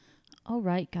All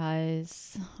right,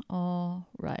 guys. All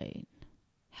right.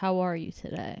 How are you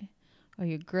today? Are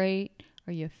you great?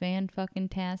 Are you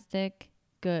fan-fucking-tastic?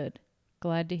 Good.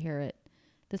 Glad to hear it.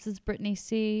 This is Brittany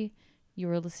C. You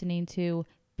are listening to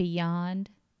Beyond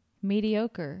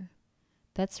Mediocre.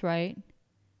 That's right.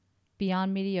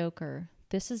 Beyond Mediocre.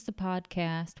 This is the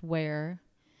podcast where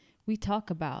we talk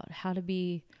about how to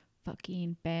be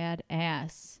fucking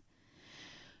badass.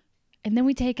 And then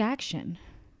we take action.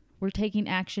 We're taking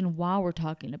action while we're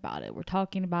talking about it. We're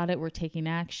talking about it. We're taking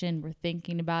action. We're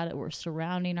thinking about it. We're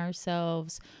surrounding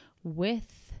ourselves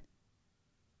with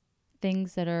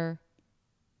things that are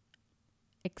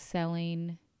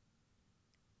excelling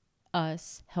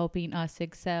us, helping us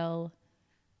excel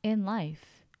in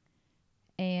life.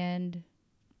 And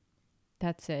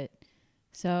that's it.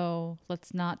 So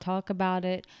let's not talk about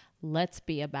it. Let's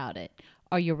be about it.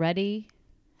 Are you ready?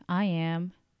 I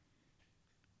am.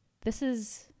 This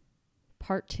is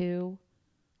part 2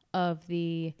 of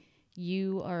the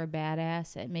You Are a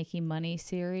Badass at Making Money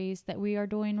series that we are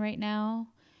doing right now.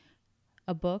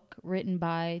 A book written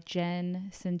by Jen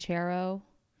Sincero.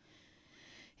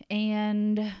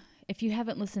 And if you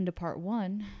haven't listened to part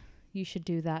 1, you should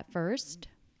do that first.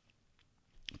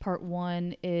 Part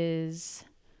 1 is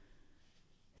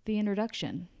the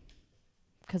introduction,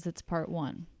 because it's part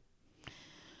 1.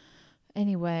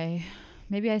 Anyway,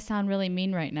 maybe I sound really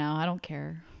mean right now. I don't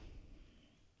care.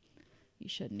 You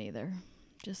shouldn't either.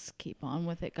 Just keep on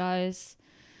with it, guys.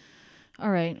 All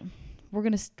right. We're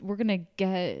gonna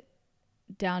get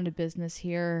down to business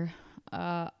here.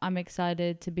 I'm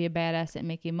excited to be a badass at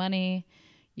making money.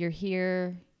 You're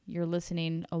here. You're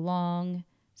listening along.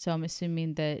 So I'm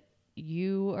assuming that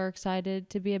you are excited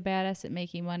to be a badass at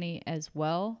making money as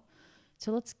well.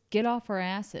 So let's get off our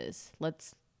asses.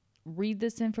 Let's read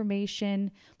this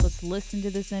information. Let's listen to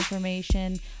this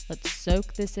information. Let's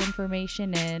soak this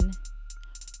information in.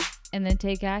 And then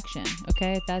take action.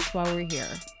 Okay, that's why we're here.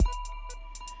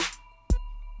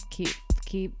 Keep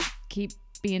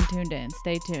being tuned in.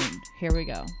 Stay tuned. Here we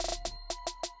go.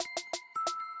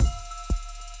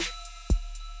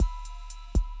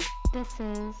 This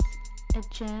is a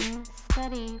Gem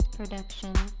Study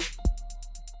production.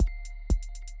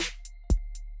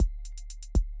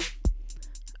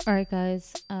 All right,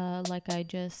 guys. Like I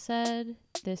just said,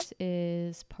 this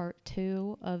is part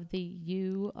 2 of the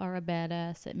You Are a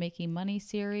Badass at Making Money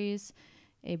series,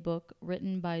 a book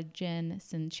written by Jen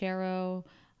Sincero.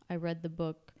 I read the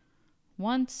book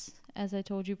once, as I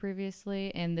told you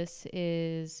previously, and this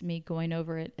is me going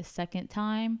over it a second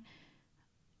time.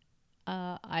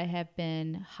 I have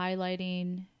been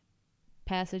highlighting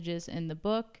passages in the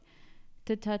book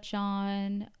to touch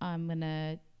on. I'm going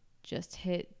to just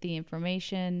hit the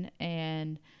information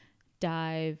and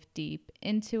dive deep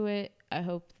into it. I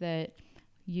hope that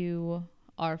you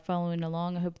are following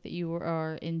along. I hope that you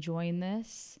are enjoying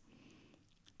this.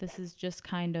 This is just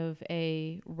kind of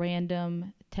a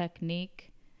random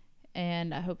technique,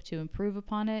 and I hope to improve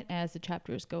upon it as the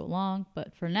chapters go along.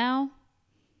 But for now,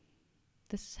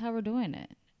 this is how we're doing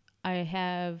it. I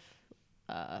have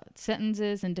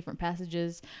sentences and different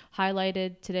passages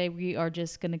highlighted. Today we are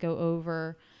just going to go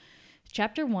over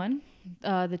Chapter 1.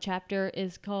 The chapter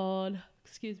is called,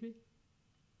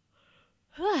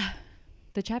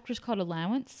 the chapter is called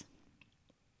Allowance.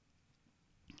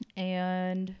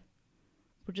 And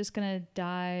we're just going to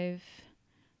dive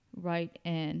right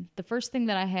in. The first thing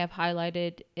that I have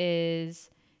highlighted is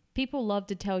people love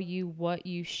to tell you what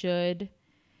you should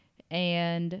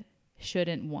and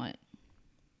shouldn't want.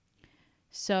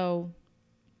 So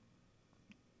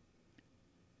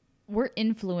we're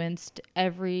influenced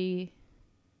every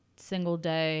single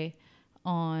day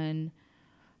on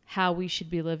how we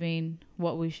should be living,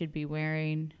 what we should be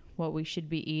wearing, what we should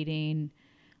be eating,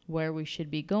 where we should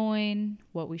be going,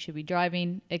 what we should be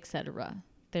driving, etc.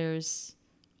 There's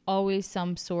always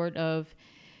some sort of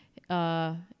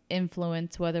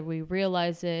influence, whether we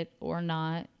realize it or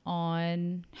not,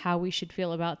 on how we should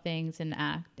feel about things and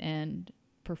act and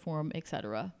perform,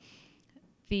 etc.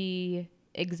 The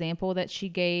example that she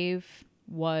gave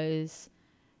was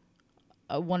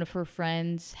one of her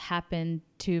friends happened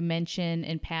to mention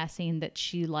in passing that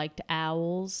she liked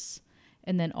owls,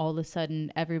 and then all of a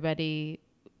sudden everybody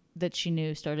that she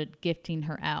knew started gifting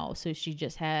her owls. So she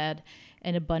just had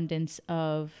an abundance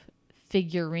of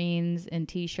figurines and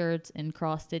t-shirts and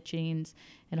cross stitchings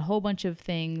and a whole bunch of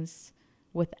things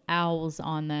with owls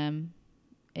on them,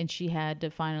 and she had to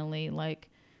finally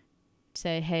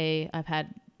say, hey, I've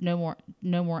had no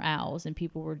more owls. And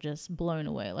people were just blown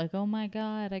away, like, oh my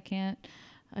God, I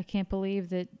can't believe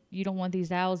that you don't want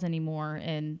these owls anymore,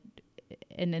 and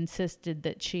insisted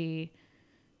that she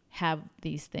have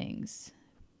these things.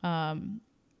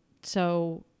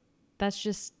 So that's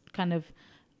just kind of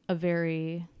a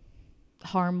very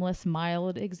harmless,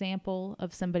 mild example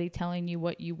of somebody telling you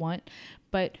what you want.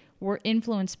 But we're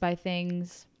influenced by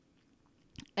things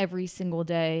every single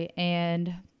day.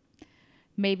 And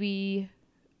maybe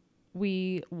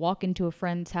we walk into a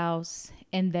friend's house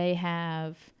and they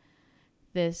have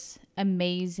this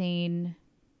amazing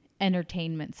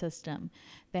entertainment system.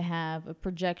 They have a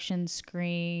projection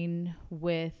screen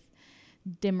with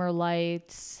dimmer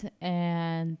lights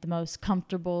and the most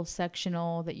comfortable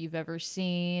sectional that you've ever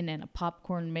seen and a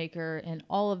popcorn maker and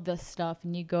all of this stuff.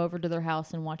 And you go over to their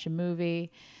house and watch a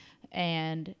movie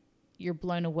and you're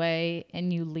blown away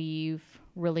and you leave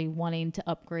really wanting to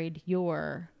upgrade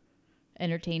your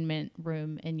entertainment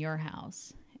room in your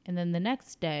house. And then the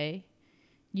next day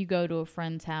you go to a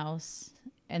friend's house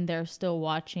and they're still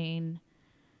watching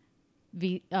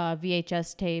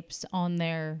VHS tapes on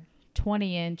their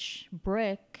 20-inch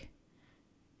brick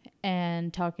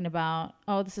and talking about,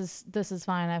 oh, this is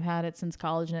fine. I've had it since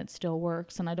college and it still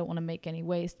works and I don't want to make any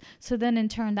waste. So then in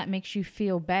turn that makes you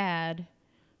feel bad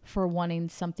for wanting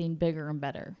something bigger and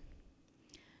better.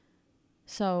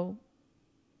 So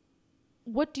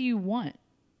what do you want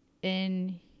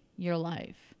in your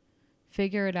life?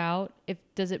 Figure it out.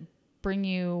 Does it bring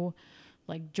you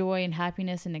like joy and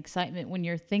happiness and excitement when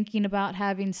you're thinking about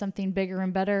having something bigger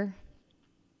and better?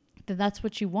 Then that's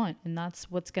what you want, and that's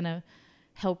what's going to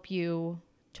help you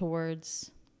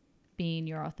towards being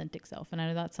your authentic self. And I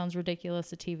know that sounds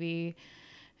ridiculous. A TV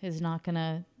is not going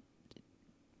to...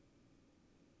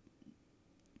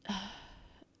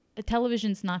 A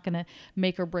television's not going to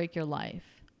make or break your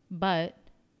life, but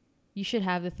you should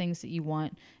have the things that you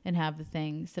want and have the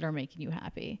things that are making you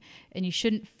happy. And you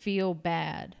shouldn't feel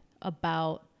bad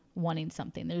about wanting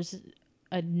something. There's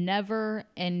a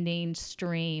never-ending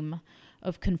stream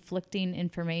of conflicting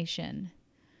information.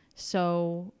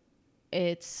 So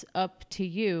it's up to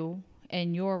you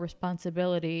and your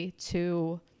responsibility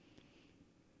to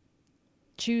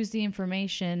choose the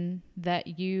information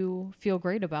that you feel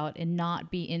great about and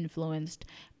not be influenced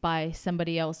by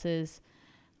somebody else's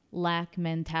lack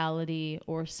mentality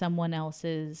or someone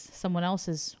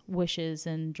else's wishes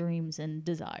and dreams and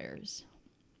desires.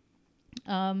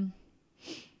 The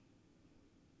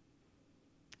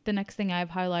next thing I've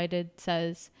highlighted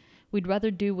says, we'd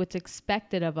rather do what's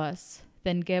expected of us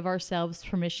than give ourselves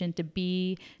permission to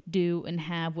be, do, and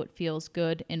have what feels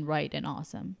good and right and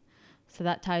awesome. So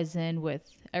that ties in with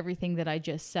everything that I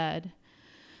just said.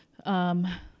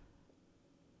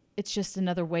 It's just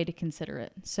another way to consider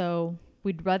it. So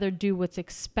we'd rather do what's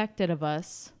expected of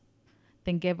us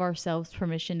than give ourselves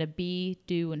permission to be,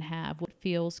 do, and have what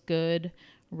feels good,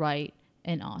 right,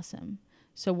 and awesome.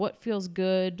 So what feels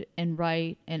good and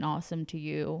right and awesome to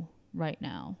you right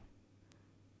now?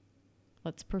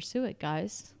 Let's pursue it,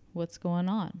 guys. What's going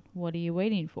on? What are you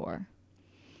waiting for?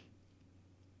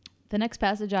 The next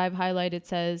passage I've highlighted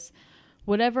says,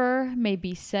 whatever may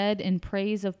be said in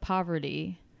praise of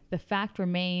poverty, the fact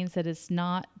remains that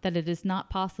it is not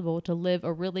possible to live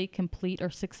a really complete or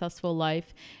successful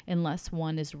life unless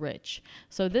one is rich.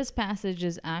 So this passage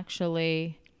is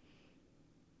actually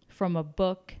from a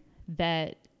book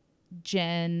that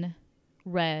Jen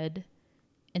read,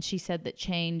 and she said that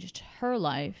changed her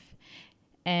life.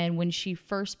 And when she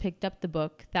first picked up the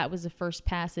book, that was the first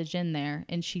passage in there,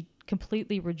 and she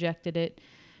completely rejected it,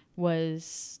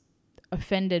 was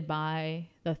offended by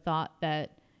the thought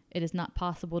that it is not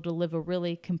possible to live a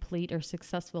really complete or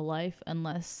successful life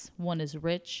unless one is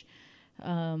rich.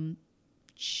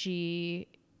 She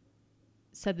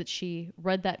said that she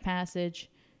read that passage,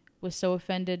 was so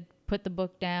offended, put the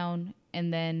book down,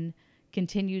 and then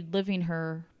continued living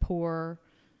her poor,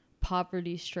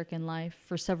 poverty-stricken life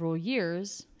for several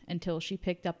years until she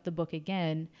picked up the book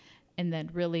again and then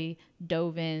really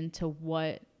dove into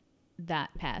what that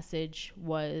passage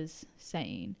was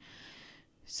saying.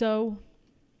 So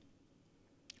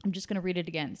I'm just going to read it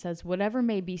again. It says, whatever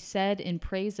may be said in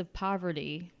praise of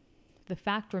poverty, the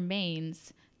fact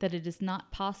remains that it is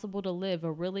not possible to live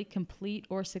a really complete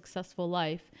or successful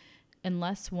life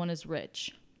unless one is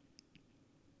rich.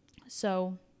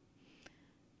 So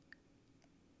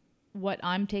what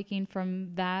I'm taking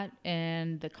from that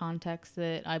and the context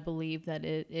that I believe that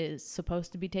it is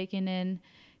supposed to be taken in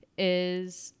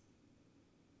is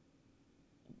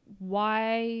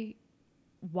why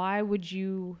would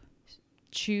you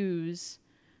choose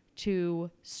to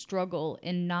struggle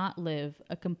and not live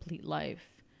a complete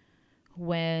life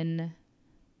when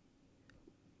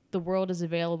the world is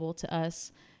available to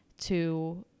us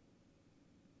to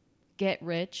get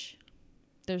rich?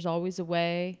 There's always a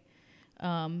way.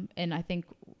 And I think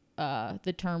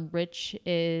the term rich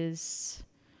is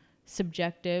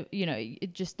subjective,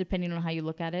 it just depending on how you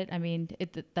look at it. I mean,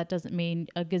 that doesn't mean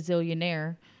a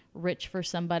gazillionaire. Rich for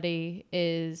somebody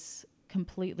is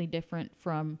completely different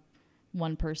from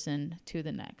one person to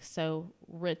the next. So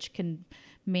rich can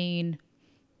mean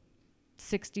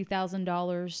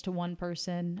 $60,000 to one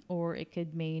person, or it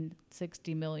could mean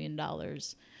 $60 million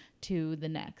to the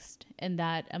next. And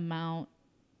that amount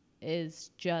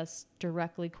is just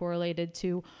directly correlated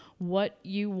to what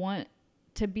you want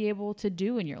to be able to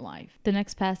do in your life. The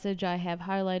next passage I have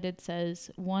highlighted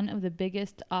says, one of the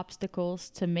biggest obstacles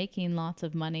to making lots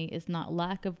of money is not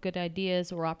lack of good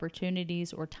ideas or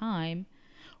opportunities or time,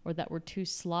 or that we're too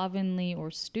slovenly or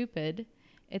stupid.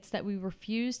 It's that we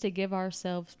refuse to give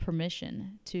ourselves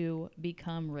permission to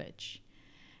become rich.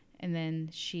 And then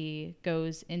she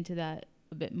goes into that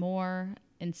a bit more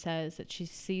and says that she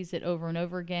sees it over and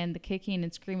over again, the kicking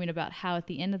and screaming about how at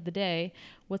the end of the day,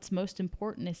 what's most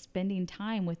important is spending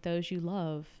time with those you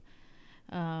love,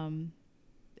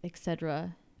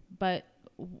 etc. But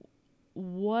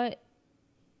what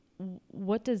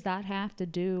does that have to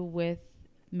do with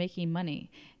making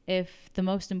money? If the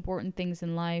most important things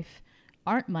in life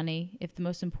aren't money, if the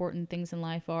most important things in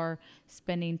life are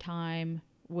spending time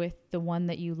with the one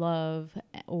that you love,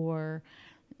 or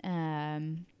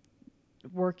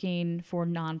working for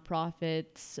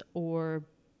nonprofits, or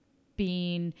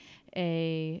being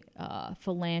a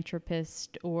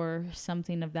philanthropist or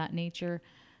something of that nature,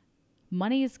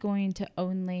 money is going to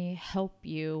only help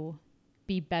you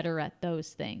be better at those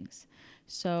things.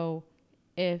 So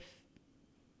if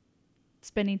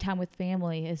spending time with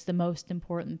family is the most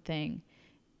important thing,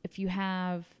 if you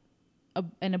have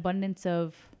an abundance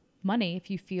of money,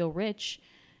 if you feel rich,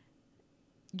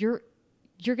 you're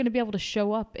going to be able to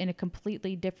show up in a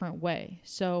completely different way.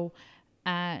 So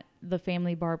at the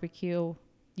family barbecue,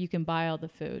 you can buy all the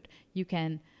food. You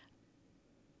can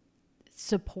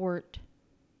support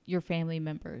your family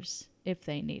members if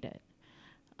they need it.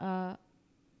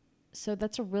 So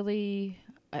that's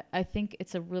I think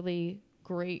it's a really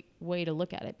great way to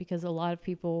look at it, because a lot of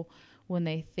people, when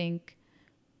they think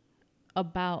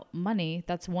about money,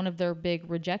 that's one of their big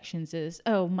rejections is,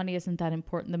 oh, money isn't that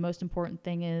important. The most important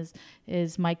thing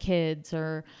is my kids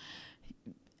or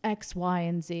X, Y,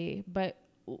 and Z. But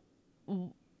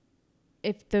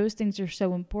if those things are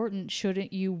so important,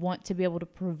 shouldn't you want to be able to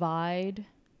provide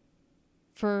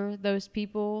for those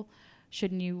people?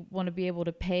 Shouldn't you want to be able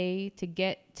to pay to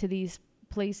get to these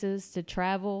places, to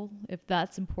travel? If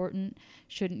that's important,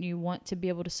 shouldn't you want to be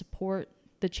able to support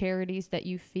the charities that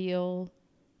you feel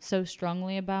so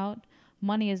strongly about?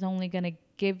 Money is only going to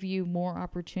give you more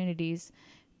opportunities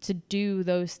to do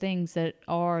those things that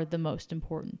are the most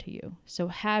important to you. So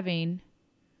having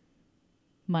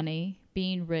money,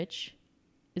 being rich,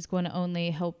 is going to only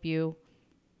help you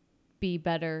be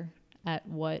better at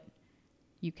what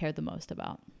you care the most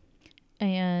about.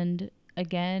 And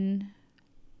again,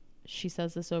 she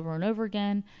says this over and over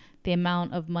again, the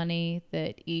amount of money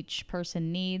that each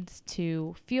person needs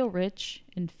to feel rich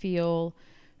and feel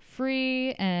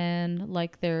free and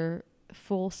like their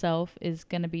full self is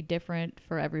going to be different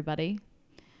for everybody.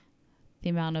 The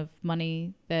amount of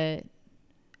money that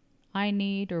I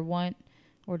need or want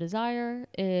or desire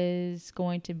is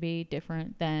going to be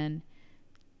different than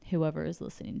whoever is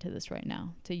listening to this right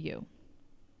now, to you.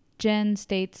 Jen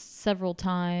states several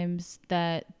times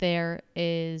that there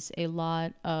is a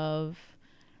lot of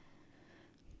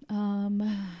a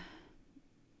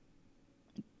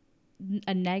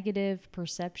negative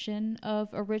perception of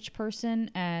a rich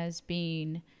person as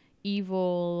being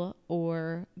evil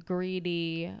or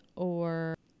greedy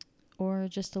or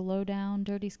just a low down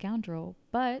dirty scoundrel,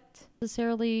 but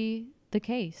necessarily the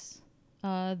case.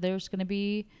 There's going to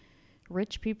be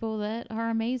rich people that are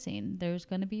amazing. There's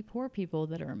going to be poor people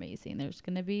that are amazing. There's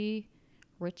going to be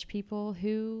rich people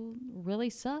who really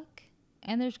suck,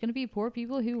 and there's going to be poor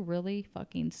people who really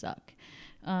fucking suck.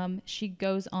 She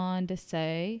goes on to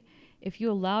say, if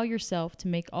you allow yourself to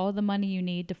make all the money you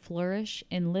need to flourish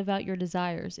and live out your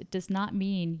desires, it does not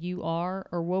mean you are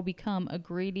or will become a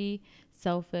greedy,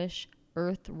 selfish,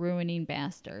 earth-ruining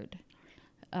bastard.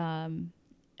 A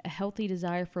healthy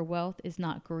desire for wealth is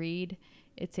not greed.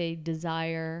 It's a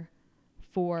desire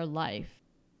for life.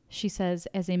 She says,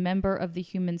 as a member of the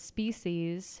human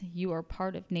species, you are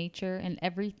part of nature, and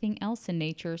everything else in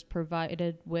nature is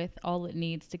provided with all it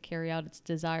needs to carry out its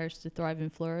desires to thrive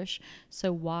and flourish.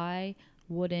 So why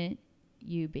wouldn't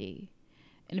you be?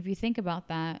 And if you think about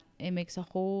that, it makes a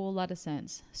whole lot of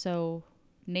sense. So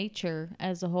nature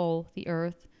as a whole, the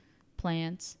earth,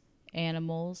 plants,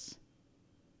 animals,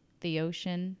 the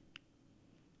ocean,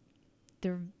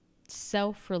 they're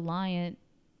self-reliant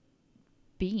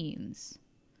beings,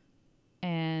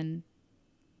 and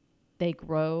they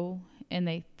grow and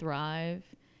they thrive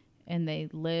and they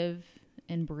live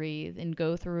and breathe and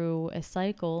go through a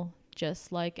cycle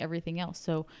just like everything else.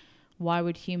 So why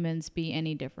would humans be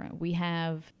any different? We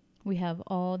have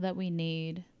all that we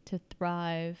need to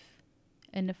thrive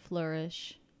and to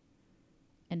flourish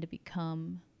and to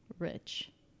become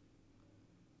rich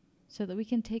so that we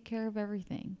can take care of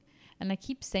everything. And I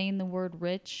keep saying the word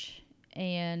rich,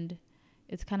 and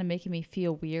it's kind of making me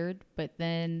feel weird, but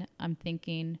then I'm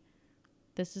thinking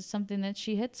this is something that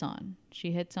she hits on.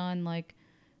 She hits on, like,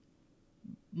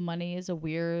 money is a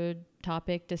weird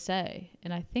topic to say.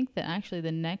 And I think that actually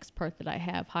the next part that I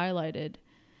have highlighted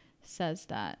says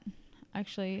that.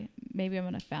 Actually, maybe I'm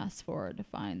going to fast forward to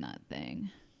find that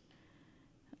thing.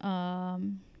 I'll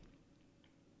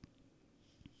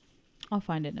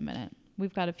find it in a minute.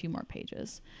 We've got a few more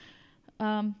pages.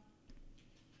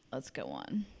 Let's go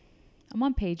on. I'm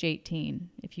on page 18,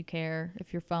 if you care,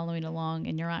 if you're following along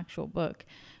in your actual book.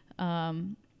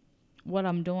 What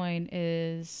I'm doing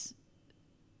is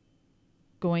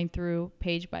going through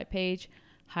page by page,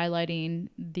 highlighting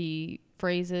the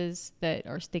phrases that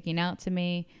are sticking out to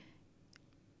me,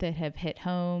 that have hit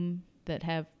home, that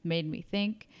have made me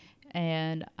think,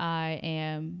 and I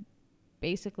am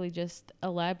basically just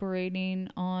elaborating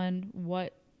on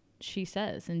what she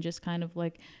says and just kind of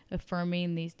like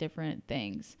affirming these different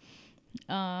things.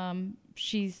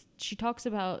 She talks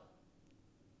about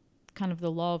kind of the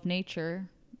law of nature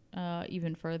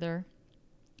even further,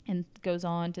 and goes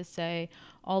on to say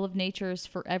all of nature is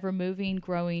forever moving,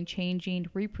 growing, changing,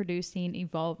 reproducing,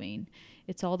 evolving.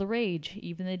 It's all the rage.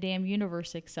 Even the damn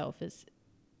universe itself is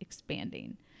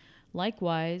expanding.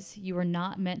 Likewise, you are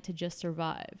not meant to just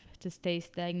survive, to stay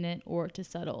stagnant, or to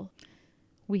settle.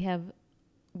 We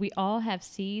all have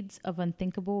seeds of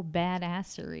unthinkable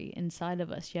badassery inside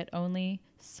of us, yet only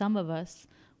some of us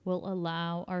will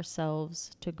allow ourselves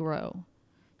to grow.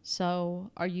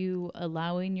 So, are you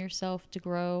allowing yourself to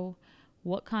grow?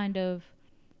 What kind of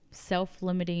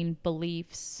self-limiting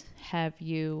beliefs have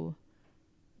you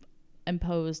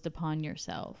imposed upon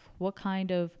yourself? What kind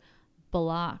of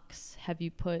blocks have you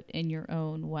put in your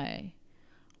own way?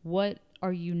 What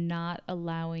are you not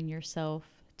allowing yourself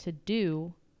to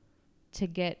do to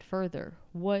get further?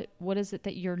 What is it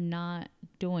that you're not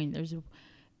doing? There's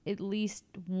at least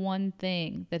one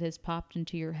thing that has popped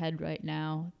into your head right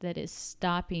now that is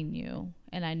stopping you.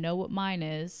 And I know what mine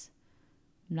is.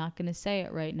 I'm not going to say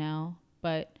it right now,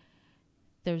 but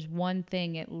there's one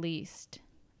thing at least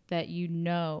that you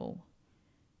know,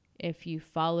 if you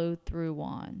followed through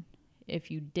on, if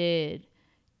you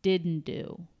didn't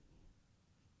do,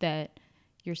 that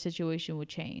your situation would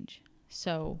change.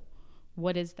 So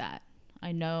what is that?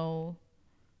 I know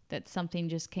that something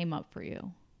just came up for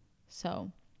you.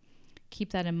 So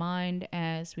keep that in mind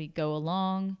as we go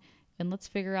along, and let's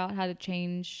figure out how to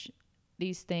change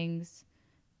these things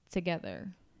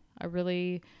together. I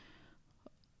really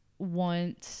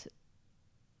want,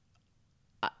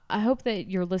 I hope that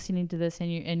you're listening to this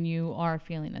and you are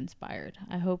feeling inspired.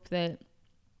 I hope that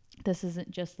this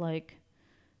isn't just like,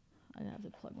 I have to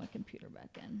plug my computer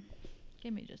back in.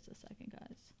 Give me just a second,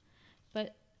 guys.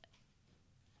 But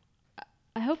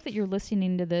I hope that you're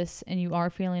listening to this and you are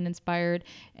feeling inspired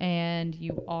and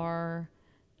you are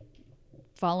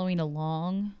following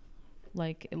along,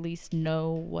 like at least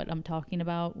know what I'm talking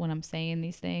about when I'm saying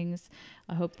these things.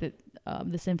 I hope that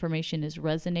this information is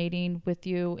resonating with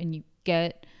you and you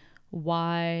get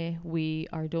why we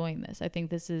are doing this. I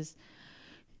think this is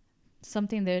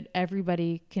something that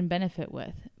everybody can benefit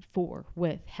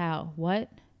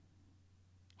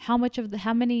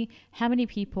how many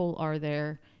people are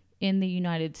there in the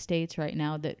United States right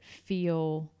now that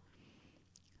feel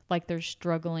like they're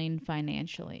struggling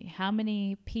financially? How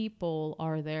many people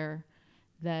are there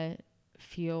that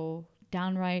feel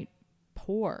downright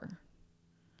poor?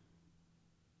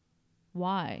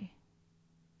 Why?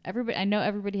 I know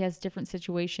everybody has different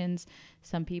situations.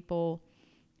 Some people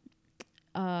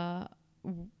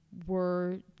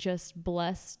were just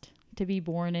blessed to be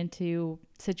born into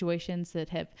situations that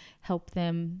have helped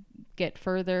them get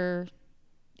further,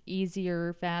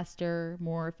 easier, faster,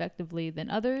 more effectively than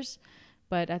others.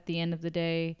 But at the end of the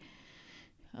day,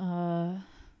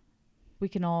 we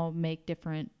can all make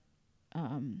different,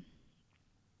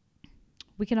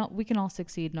 we can all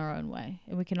succeed in our own way,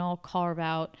 and we can all carve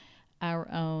out our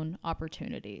own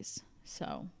opportunities.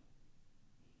 So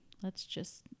let's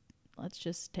just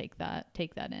take that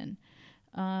in.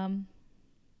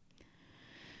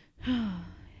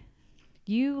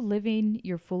 You living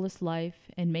your fullest life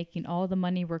and making all the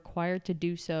money required to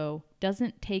do so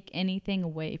doesn't take anything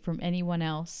away from anyone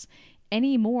else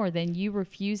any more than you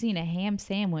refusing a ham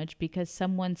sandwich because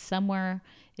someone somewhere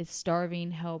is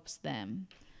starving helps them.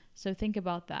 So think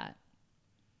about that.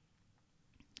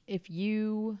 If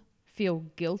you feel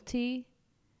guilty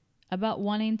about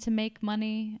wanting to make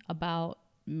money, about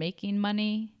making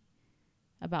money,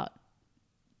 about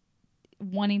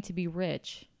wanting to be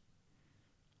rich,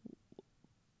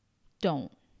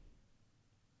 don't.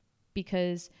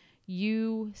 Because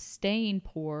you staying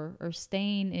poor or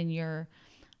staying in your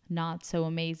not so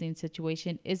amazing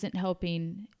situation isn't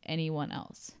helping anyone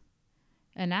else.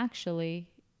 And actually,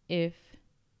 if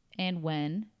and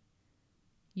when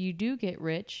you do get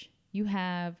rich, you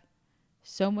have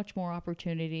so much more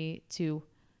opportunity to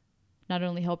not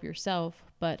only help yourself,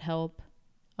 but help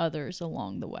others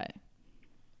along the way.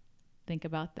 Think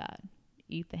about that.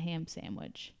 Eat the ham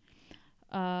sandwich.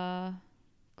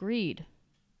 Greed.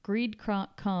 Greed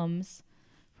comes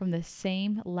from the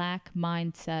same lack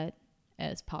mindset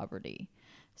as poverty.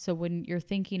 So when you're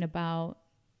thinking about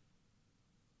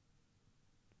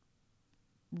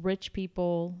rich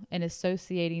people and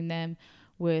associating them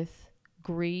with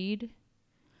greed,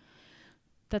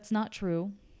 that's not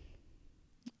true.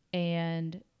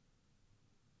 And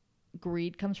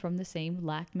greed comes from the same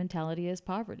lack mentality as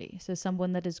poverty. So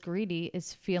someone that is greedy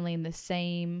is feeling the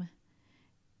same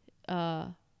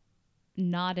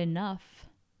not enough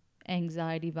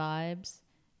anxiety vibes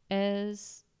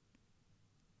as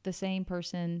the same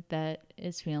person that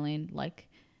is feeling like,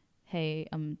 hey,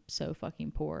 I'm so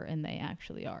fucking poor, and they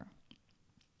actually are.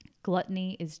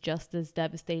 Gluttony is just as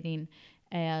devastating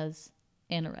as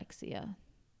anorexia.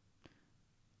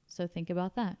 So think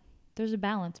about that. There's a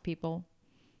balance, people.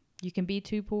 You can be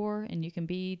too poor and you can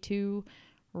be too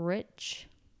rich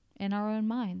in our own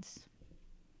minds.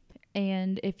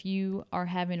 And if you are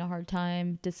having a hard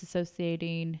time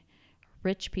disassociating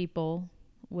rich people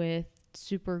with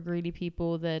super greedy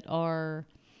people that are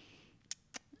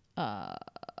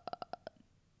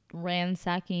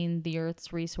ransacking the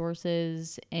earth's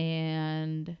resources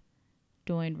and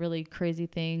doing really crazy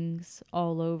things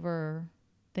all over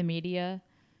the media,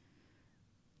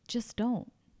 just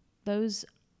don't. Those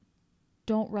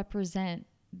don't represent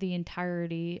the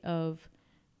entirety of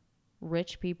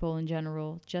rich people in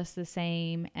general, just the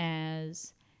same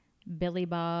as Billy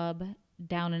Bob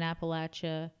down in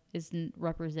Appalachia isn't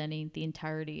representing the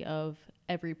entirety of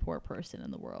every poor person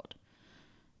in the world.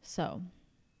 So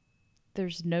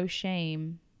there's no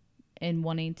shame in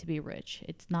wanting to be rich.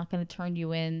 It's not going to turn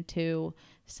you into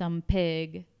some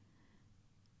pig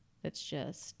that's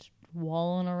just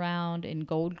walling around in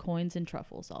gold coins and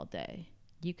truffles all day.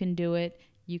 You can do it.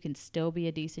 You can still be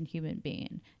a decent human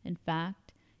being. In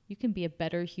fact, you can be a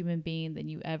better human being than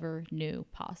you ever knew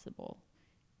possible.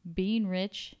 Being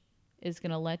rich is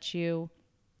going to let you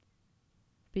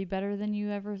be better than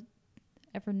you ever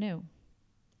knew.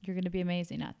 You're going to be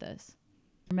amazing at this.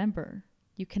 Remember,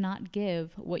 you cannot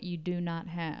give what you do not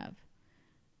have.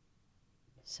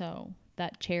 So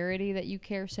that charity that you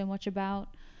care so much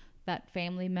about, that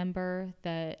family member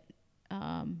that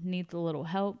needs a little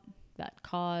help, that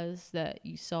cause that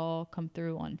you saw come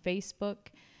through on Facebook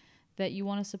that you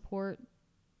want to support,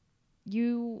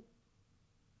 you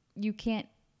can't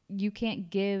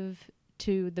give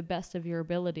to the best of your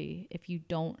ability if you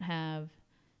don't have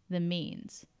the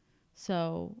means.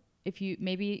 So if you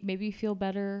maybe feel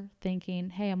better thinking,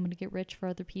 hey, I'm going to get rich for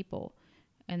other people,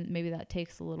 and maybe that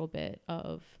takes a little bit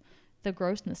of the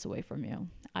grossness away from you.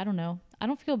 I don't know. I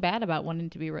don't feel bad about wanting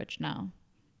to be rich now.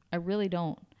 I really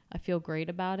don't. I feel great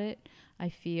about it. I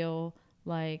feel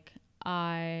like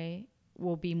I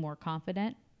will be more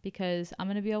confident because I'm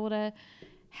going to be able to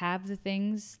have the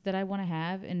things that I want to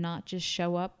have and not just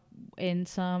show up in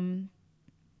some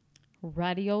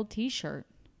ratty old t-shirt.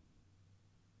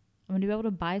 I'm going to be able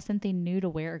to buy something new to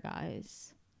wear,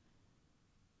 guys.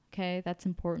 Okay, that's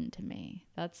important to me.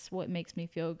 That's what makes me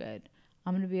feel good.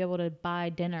 I'm going to be able to buy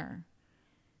dinner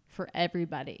for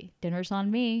everybody. Dinner's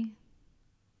on me.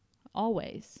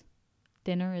 Always.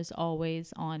 Dinner is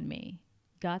always on me.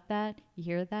 Got that? You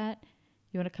hear that?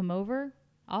 You want to come over?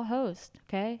 I'll host,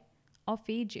 okay? I'll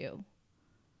feed you.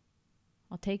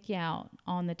 I'll take you out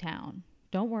on the town.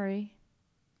 Don't worry.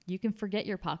 You can forget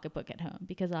your pocketbook at home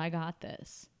because I got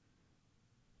this.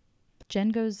 Jen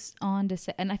goes on to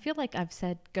say, and I feel like I've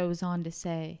said goes on to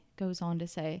say.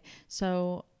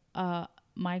 So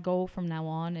my goal from now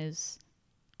on is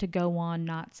to go on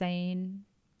not saying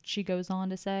she goes on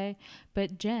to say.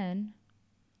 But Jen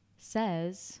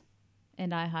says,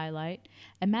 and I highlight,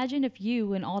 imagine if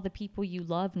you and all the people you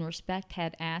love and respect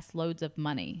had ass loads of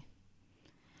money.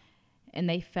 and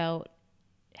they felt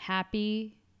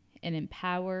happy and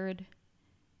empowered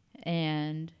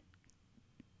and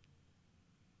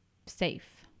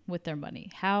safe with their money.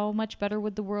 How much better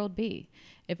would the world be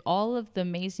if all of the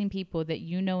amazing people that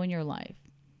you know in your life,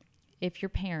 if your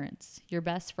parents, your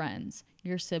best friends,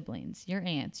 your siblings, your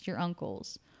aunts, your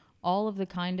uncles, all of the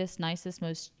kindest, nicest,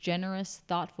 most generous,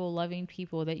 thoughtful, loving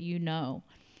people that you know,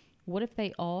 what if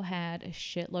they all had a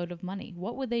shitload of money?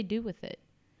 What would they do with it?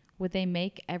 Would they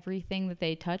make everything that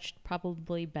they touched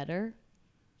probably better?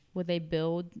 Would they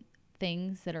build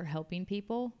things that are helping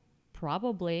people?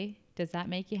 Probably. Does that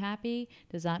make you happy?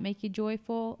 Does that make you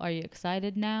joyful? Are you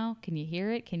excited now? Can you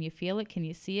hear it? Can you feel it? Can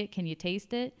you see it? Can you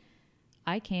taste it?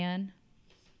 I can.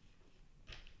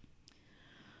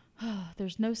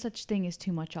 There's no such thing as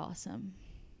too much awesome.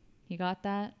 You got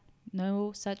that?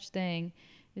 No such thing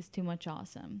as too much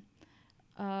awesome.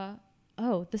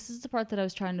 This is the part that I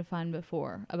was trying to find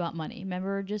before about money.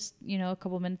 Remember just, a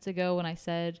couple minutes ago when I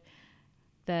said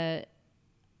that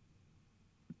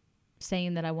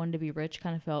saying that I wanted to be rich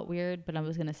kind of felt weird, but I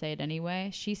was going to say it anyway.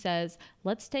 She says,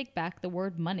 let's take back the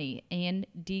word money and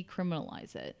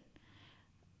decriminalize it.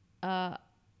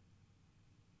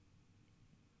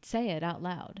 Say it out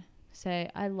loud. Say,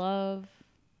 I love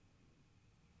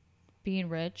being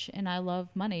rich and I love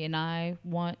money and I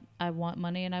want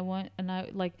money and I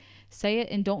like, say it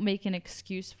and don't make an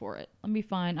excuse for it. Let me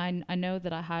find, I know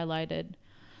that I highlighted.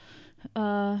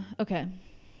 Okay.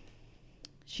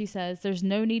 She says, there's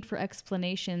no need for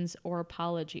explanations or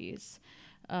apologies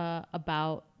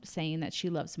about saying that she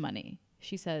loves money.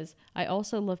 She says, I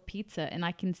also love pizza, and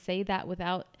I can say that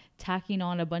without tacking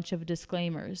on a bunch of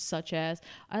disclaimers, such as,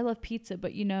 I love pizza,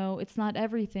 but it's not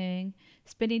everything.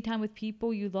 Spending time with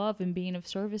people you love and being of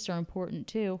service are important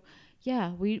too.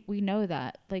 Yeah, we know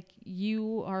that. Like,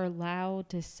 you are allowed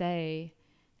to say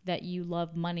that you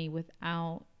love money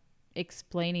without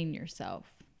explaining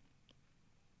yourself.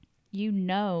 You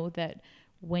know that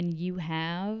when you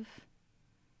have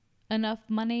enough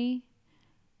money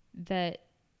that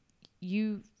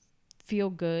you feel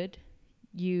good,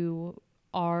 you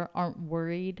aren't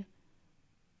worried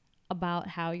about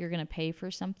how you're going to pay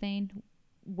for something.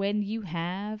 When you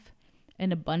have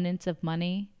an abundance of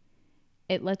money,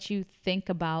 it lets you think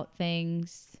about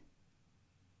things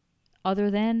other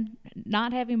than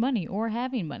not having money or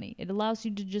having money. It allows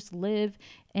you to just live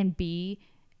and be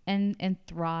and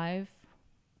thrive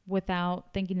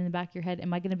without thinking in the back of your head,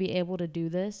 am I going to be able to do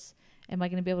this? Am I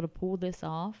going to be able to pull this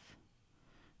off?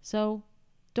 So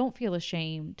don't feel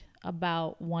ashamed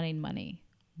about wanting money.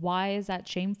 Why is that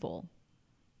shameful?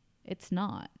 It's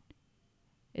not.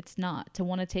 It's not. To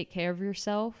want to take care of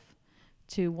yourself,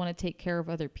 to want to take care of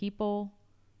other people,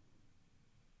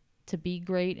 to be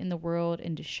great in the world,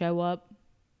 and to show up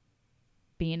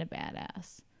being a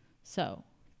badass. So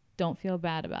don't feel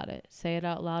bad about it. Say it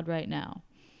out loud right now.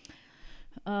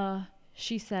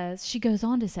 She goes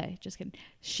on to say, just kidding.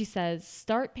 She says,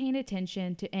 start paying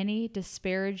attention to any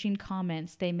disparaging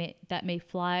comments that may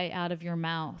fly out of your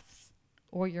mouth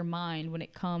or your mind when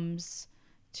it comes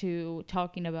to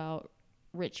talking about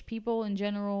rich people in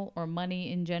general or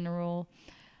money in general.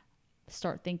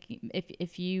 Start thinking,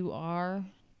 if you are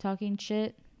talking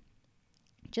shit,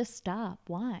 just stop.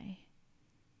 Why?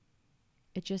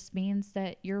 It just means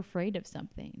that you're afraid of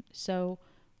something. So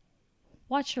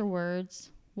watch your words.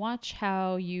 Watch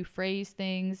how you phrase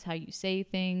things, how you say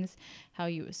things, how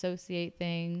you associate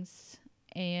things,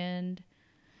 and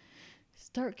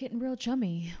start getting real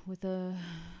chummy with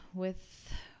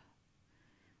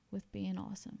being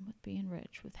awesome, with being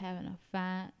rich, with having a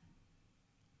fat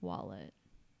wallet.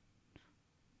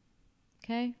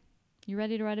 Okay? You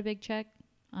ready to write a big check?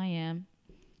 I am.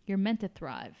 You're meant to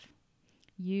thrive.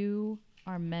 You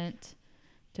are meant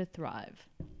to thrive.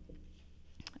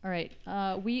 All right,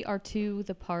 we are to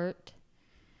the part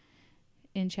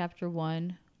in chapter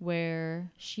 1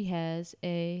 where she has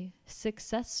a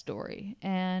success story,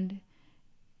 and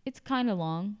it's kind of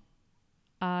long.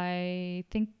 I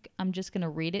think I'm just going to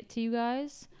read it to you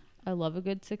guys. I love a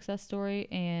good success story,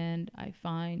 and I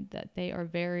find that they are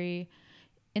very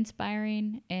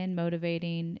inspiring and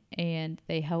motivating, and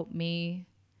they help me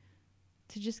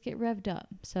to just get revved up.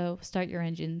 So start your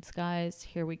engines, guys.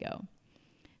 Here we go.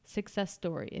 Success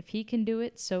story. If he can do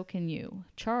it, so can you.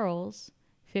 Charles,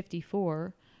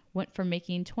 54, went from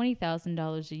making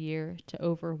 $20,000 a year to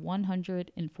over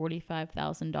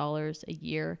 $145,000 a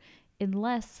year in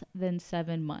less than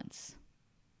 7 months.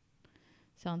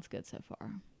 Sounds good so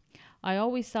far. I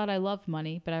always thought I loved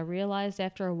money, but I realized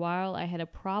after a while I had a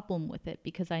problem with it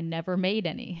because I never made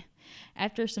any.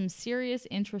 After some serious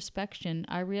introspection,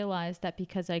 I realized that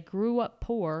because I grew up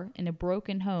poor in a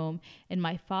broken home and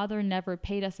my father never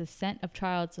paid us a cent of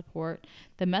child support,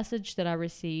 the message that I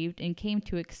received and came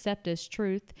to accept as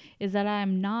truth is that I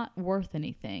am not worth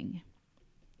anything.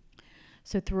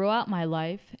 So throughout my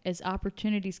life, as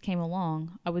opportunities came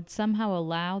along, I would somehow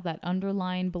allow that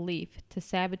underlying belief to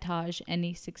sabotage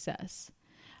any success.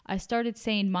 I started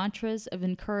saying mantras of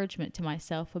encouragement to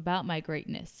myself about my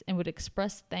greatness and would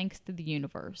express thanks to the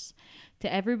universe,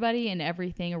 to everybody and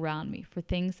everything around me for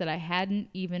things that I hadn't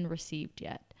even received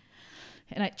yet.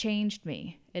 And it changed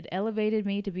me. It elevated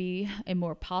me to be a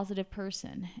more positive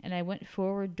person, and I went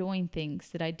forward doing things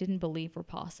that I didn't believe were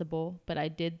possible, but I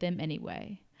did them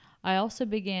anyway. I also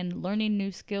began learning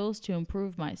new skills to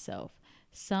improve myself,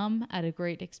 some at a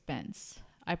great expense.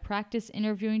 I practiced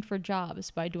interviewing for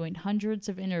jobs by doing hundreds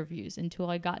of interviews until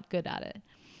I got good at it.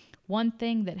 One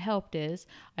thing that helped is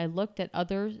I looked at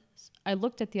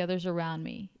the others around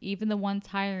me, even the ones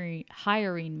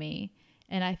hiring me,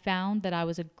 and I found that I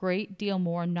was a great deal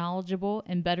more knowledgeable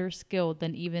and better skilled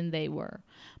than even they were.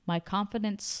 My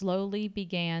confidence slowly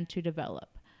began to develop.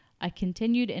 I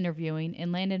continued interviewing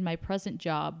and landed my present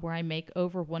job where I make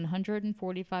over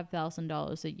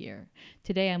 $145,000 a year.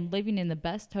 Today I'm living in the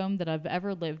best home that I've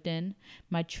ever lived in.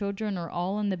 My children are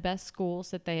all in the best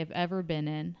schools that they have ever been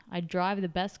in. I drive the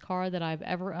best car that I've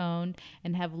ever owned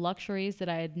and have luxuries that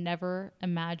I had never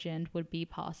imagined would be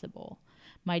possible.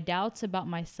 My doubts about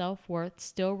my self-worth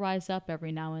still rise up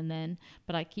every now and then,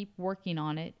 but I keep working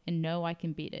on it and know I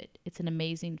can beat it. It's an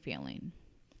amazing feeling.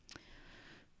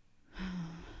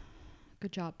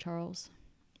 Good job, Charles.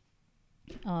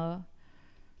 I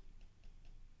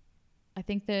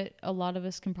think that a lot of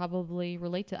us can probably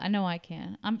relate to. I know I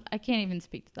can. I can't even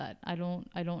speak to that. I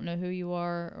don't know who you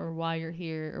are or why you're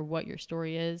here or what your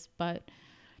story is, but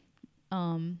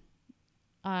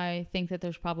I think that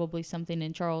there's probably something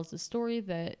in Charles's story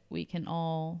that we can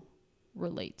all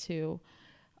relate to.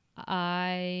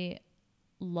 I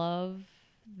love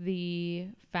the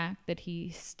fact that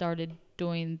he started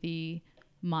doing the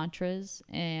mantras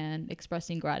and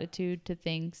expressing gratitude to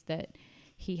things that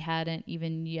he hadn't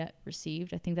even yet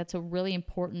received. I think that's a really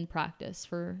important practice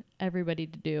for everybody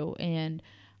to do, and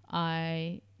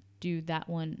I do that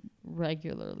one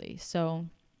regularly. So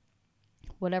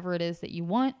whatever it is that you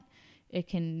want, it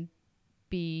can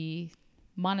be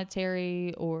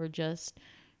monetary or just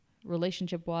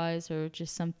relationship wise or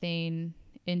just something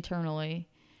internally.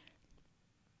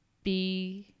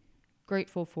 Be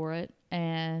grateful for it,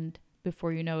 and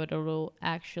before you know it, it'll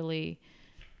actually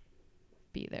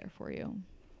be there for you.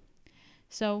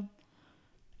 So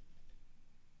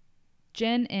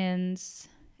Jen ends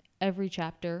every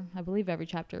chapter, I believe every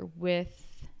chapter,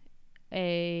 with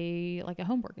a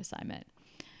homework assignment.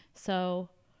 So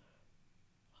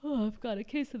I've got a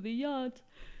case of the yawns.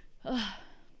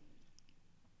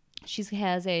 She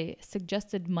has a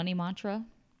suggested money mantra,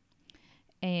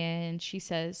 and she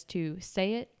says to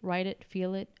say it, write it,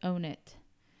 feel it, own it.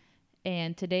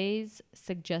 And today's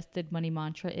suggested money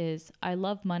mantra is, I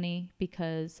love money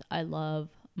because I love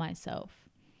myself.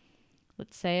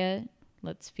 Let's say it.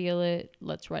 Let's feel it.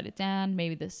 Let's write it down.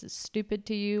 Maybe this is stupid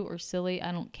to you or silly.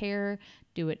 I don't care.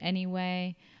 Do it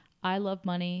anyway. I love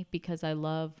money because I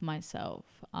love myself.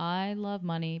 I love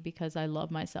money because I love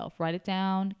myself. Write it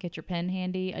down. Get your pen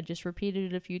handy. I just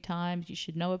repeated it a few times. You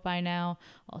should know it by now.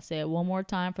 I'll say it one more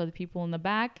time for the people in the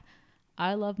back.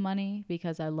 I love money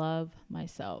because I love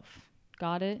myself.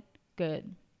 Got it?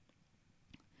 Good.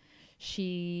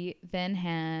 She then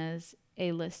has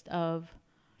a list of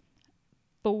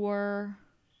 4.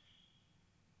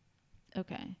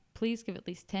 Okay. Please give at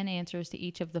least 10 answers to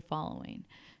each of the following.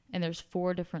 And there's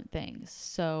 4 different things.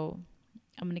 So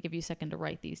I'm going to give you a second to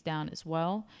write these down as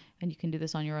well. And you can do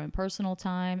this on your own personal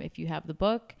time. If you have the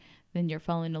book, then you're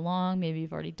following along. Maybe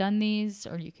you've already done these,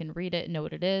 or you can read it and know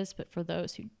what it is. But for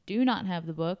those who do not have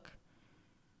the book,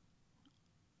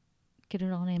 get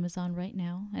it on Amazon right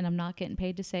now. And I'm not getting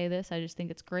paid to say this. I just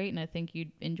think it's great, and I think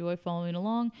you'd enjoy following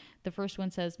along. The first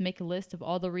one says, make a list of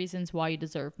all the reasons why you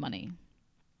deserve money.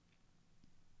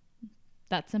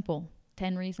 That's simple.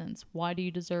 10 reasons. Why do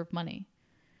you deserve money?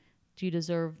 Do you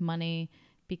deserve money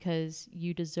because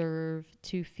you deserve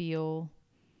to feel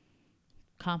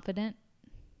confident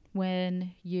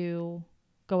when you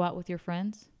go out with your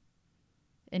friends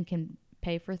and can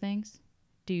pay for things?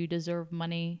 Do you deserve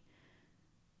money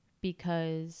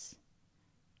because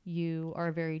you are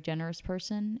a very generous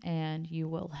person and you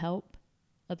will help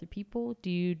other people? Do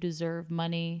you deserve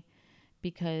money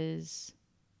because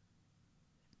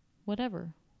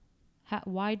whatever?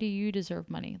 Why do you deserve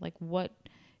money? Like, what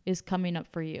is coming up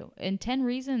for you? And 10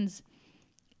 reasons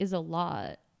is a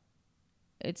lot.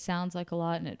 It sounds like a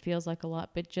lot and it feels like a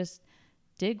lot, but just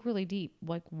dig really deep.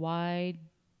 Like, why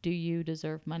do you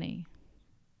deserve money?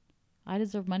 I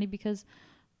deserve money because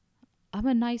I'm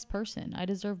a nice person. I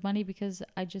deserve money because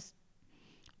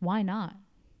why not?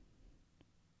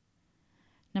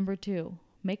 Number 2,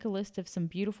 make a list of some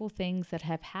beautiful things that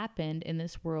have happened in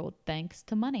this world thanks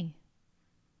to money.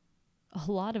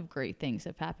 A lot of great things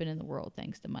have happened in the world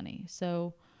thanks to money.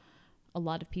 So a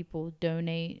lot of people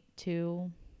donate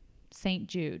to St.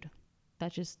 Jude.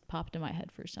 That just popped in my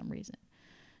head for some reason.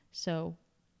 So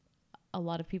a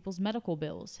lot of people's medical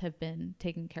bills have been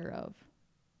taken care of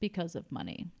because of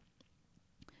money.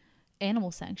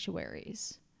 Animal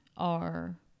sanctuaries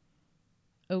are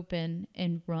open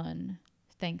and run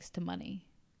thanks to money.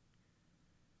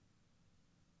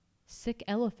 Sick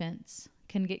elephants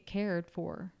can get cared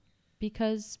for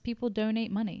because people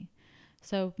donate money.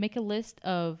 So make a list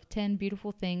of 10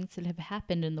 beautiful things that have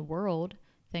happened in the world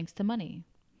thanks to money.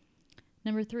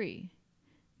 Number 3,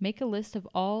 make a list of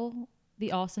all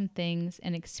the awesome things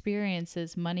and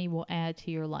experiences money will add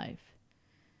to your life.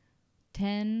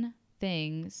 10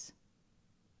 things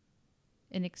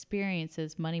and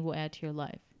experiences money will add to your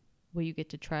life. Will you get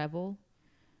to travel?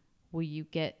 Will you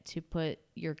get to put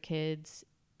your kids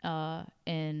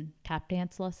in tap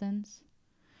dance lessons?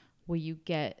 Will you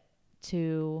get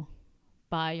to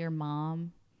buy your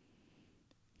mom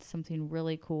something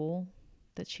really cool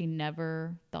that she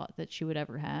never thought that she would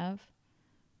ever have?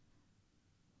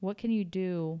 What can you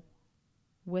do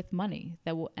with money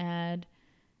that will add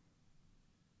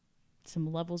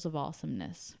some levels of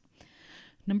awesomeness?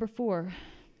 Number 4,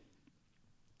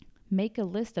 make a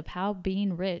list of how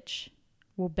being rich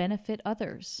will benefit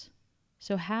others.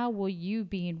 So how will you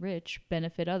being rich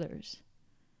benefit others?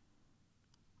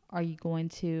 Are you going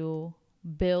to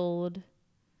build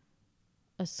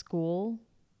a school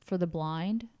for the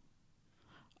blind?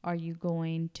 Are you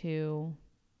going to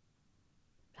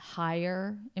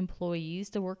hire employees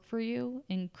to work for you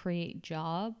and create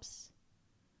jobs?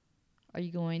 Are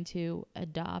you going to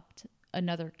adopt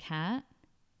another cat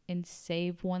and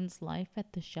save one's life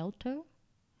at the shelter?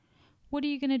 What are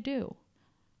you going to do?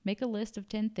 Make a list of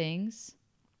 10 things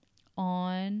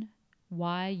on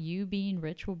why you being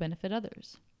rich will benefit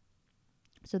others.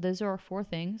 So those are our 4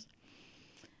 things.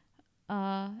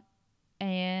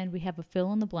 And we have a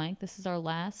fill in the blank. This is our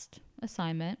last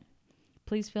assignment.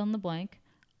 Please fill in the blank.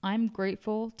 I'm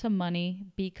grateful to money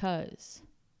because.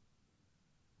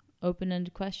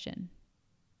 Open-ended question.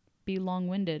 Be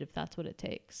long-winded if that's what it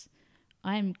takes.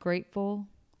 I'm grateful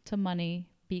to money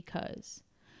because.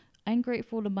 I'm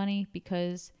grateful to money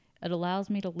because it allows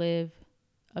me to live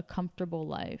a comfortable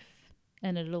life,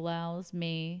 and it allows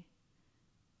me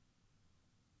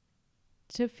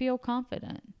to feel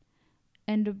confident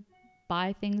and to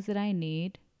buy things that I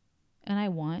need and I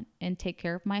want and take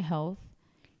care of my health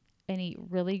and eat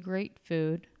really great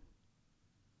food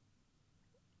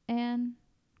and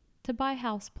to buy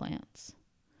houseplants.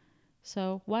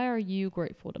 So why are you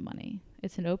grateful to money?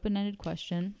 It's an open-ended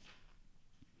question.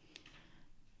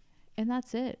 And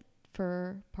that's it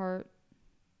for part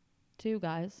 2,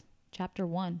 guys. Chapter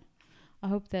 1. I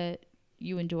hope that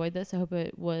you enjoyed this. I hope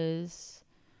it was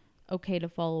okay to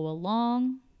follow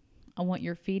along. I want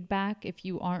your feedback. If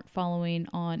you aren't following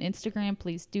on Instagram,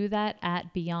 please do that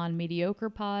at Beyond Mediocre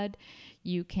Pod.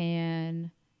 You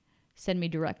can send me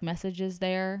direct messages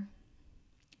there.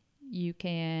 You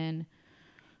can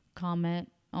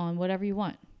comment on whatever you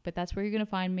want, but that's where you're going to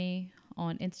find me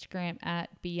on Instagram at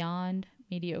Beyond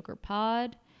Mediocre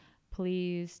Pod.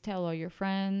 Please tell all your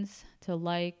friends to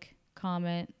like,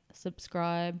 comment,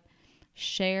 subscribe,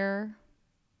 share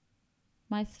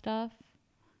my stuff,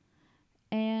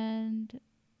 and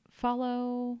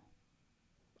follow.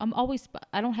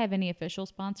 I don't have any official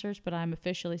sponsors, but I'm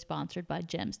officially sponsored by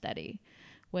Gem Steady,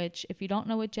 which if you don't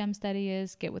know what Gem Steady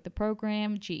is, get with the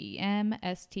program. GEMSTEADY,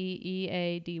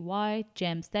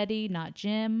 Gem Steady, not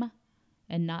Jim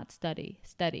and not study.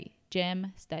 Steady.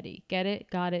 Gem Steady. Get it?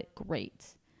 Got it?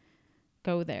 Great.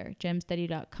 Go there.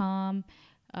 gemsteady.com.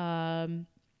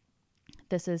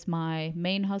 This is my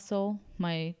main hustle,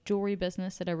 my jewelry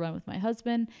business that I run with my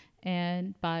husband.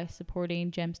 And by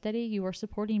supporting Gem Steady, you are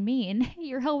supporting me and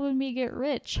you're helping me get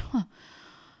rich.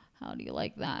 How do you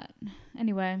like that?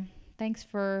 Anyway, thanks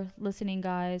for listening,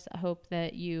 guys. I hope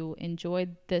that you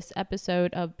enjoyed this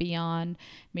episode of Beyond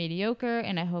Mediocre,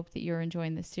 and I hope that you're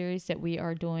enjoying the series that we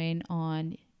are doing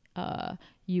on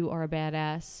You Are a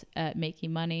Badass at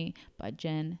Making Money by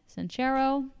Jen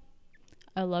Sincero.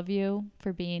 I love you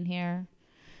for being here.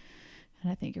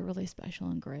 And I think you're really special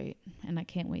and great. And I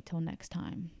can't wait till next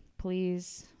time.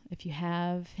 Please, if you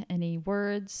have any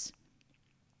words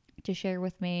to share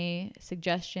with me,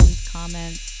 suggestions,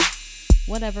 comments,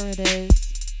 whatever it is,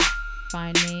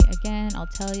 find me. Again, I'll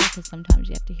tell you because sometimes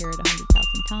you have to hear it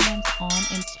 100,000 times on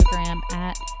Instagram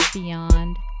at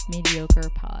Beyond Mediocre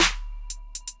Pod.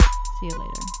 See you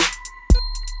later.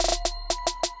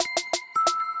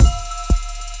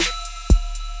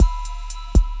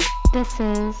 This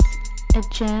is a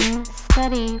Gem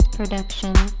Study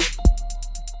production.